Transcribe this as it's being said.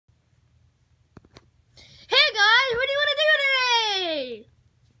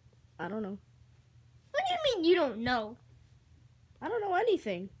I don't know. What do you mean you don't know? I don't know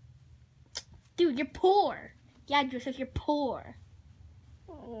anything. Dude, you're poor. Yeah, Joseph, you're poor.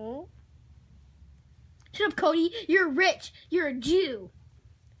 Oh. Shut up, Cody. You're rich. You're a Jew.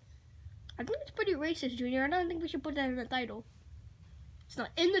 I think it's pretty racist, Junior. I don't think we should put that in the title. It's not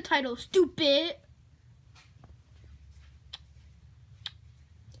in the title, stupid.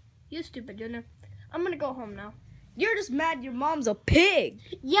 You're stupid, Junior. I'm gonna go home now. You're just mad your mom's a pig.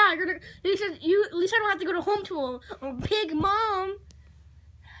 Yeah, at least I don't have to go to home to a pig mom.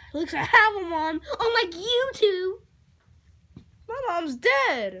 At least I have a mom, unlike you two. My mom's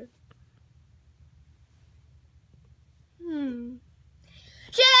dead.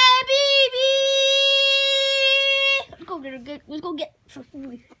 Baby! Let's go get some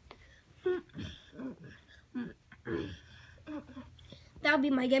food. That'll be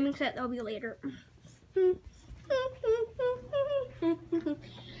my gaming set. That'll be later.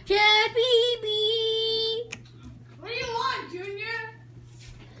 Chef Baby! What do you want, Junior?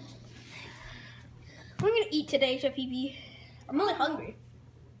 What are we gonna eat today, Chef Baby? I'm really hungry.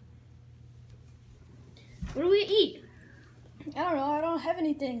 What do we eat? I don't know. I don't have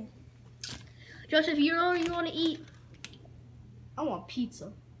anything. Joseph, you know what you want to eat? I want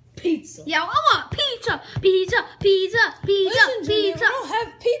pizza. Pizza. Yeah, I want pizza, pizza, pizza, pizza, Listen, Junior, pizza. we don't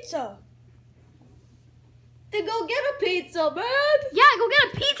have pizza. Then go get a pizza, man. Yeah, go get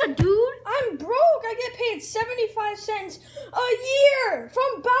a pizza, dude. I'm broke. I get paid 75 cents a year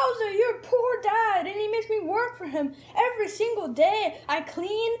from Bowser, your poor dad, and he makes me work for him every single day. I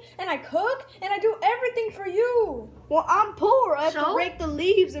clean and I cook and I do everything for you. Well, I'm poor. I have to So? rake the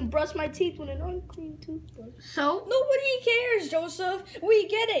leaves and brush my teeth with an unclean toothbrush. So? Nobody cares, Joseph. We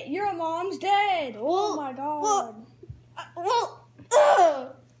get it. Your mom's dead. Oh my God.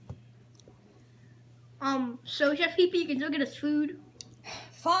 So Chef Pee you can still get us food.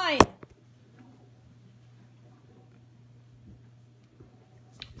 Fine.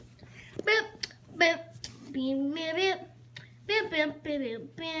 Bip, bip, beep, bip, bip, bip, bip, bip,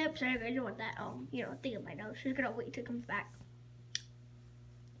 bip, bip. Sorry, guys, I don't want that. Thing in my nose. She's gonna wait till it comes back.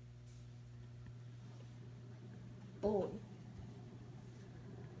 Boom.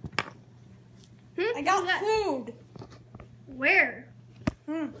 I got What's that? food. Where?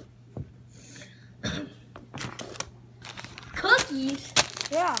 Cookies?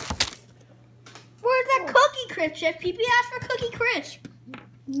 Yeah. Where's that cookie crisp, Chef Pee asked for cookie crisp.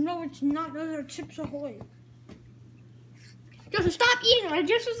 No, it's not. Those are Chips Ahoy. Joseph, stop eating. I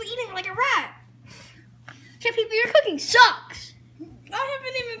just was eating like a rat. Chef Pee your cooking sucks. I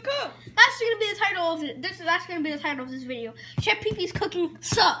haven't even cooked. That's gonna be the title of it. That's gonna be the title of this video. Chef Pee cooking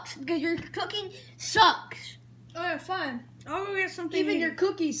sucks because your cooking sucks. Oh, yeah, fine. I'll go get something. Even your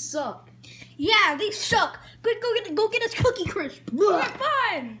cookies suck. Yeah, they suck. Go get us cookie crisp. Okay,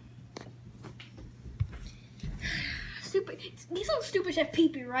 fine. Stupid. These little stupid Chef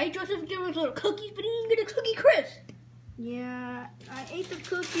Pee right? Joseph gave us little cookies, but he didn't get a cookie crisp. Yeah, I ate the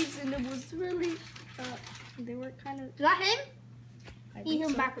cookies and it was really, they were kind of. Is that him? I Eat think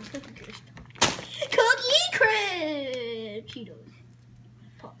him so. back with cookie crisp. Cookie crisp. Cheetos.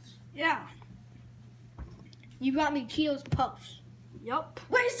 Puffs. Yeah. You got me Cheetos Puffs. Yup.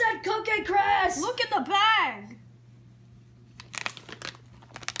 Where's that cookie crisp? Look in the bag.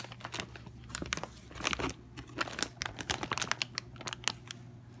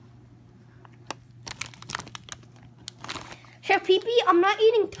 Chef Pee I'm not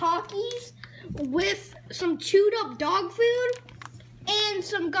eating Takis with some chewed up dog food and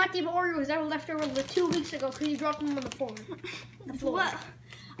some goddamn Oreos that were left over 2 weeks ago because you dropped them on the floor. Well,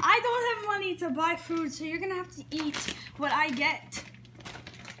 I don't have money to buy food, so you're gonna have to eat what I get.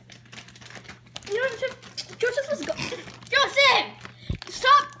 You know what, Joseph, let's go. Joseph!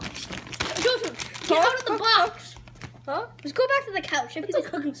 Stop! Joseph, get out of the box. Huh? Let's go back to the couch. Chef Pee's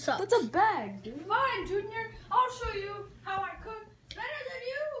cooking sucks. That's a bag, dude. Fine, Junior. I'll show you how I cook better than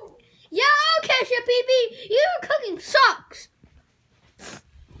you. Yeah, okay, Chef Pee your cooking sucks.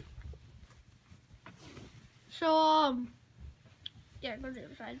 So, yeah, go to the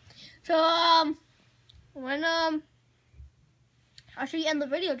other side. So, how should you end the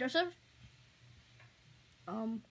video, Joseph?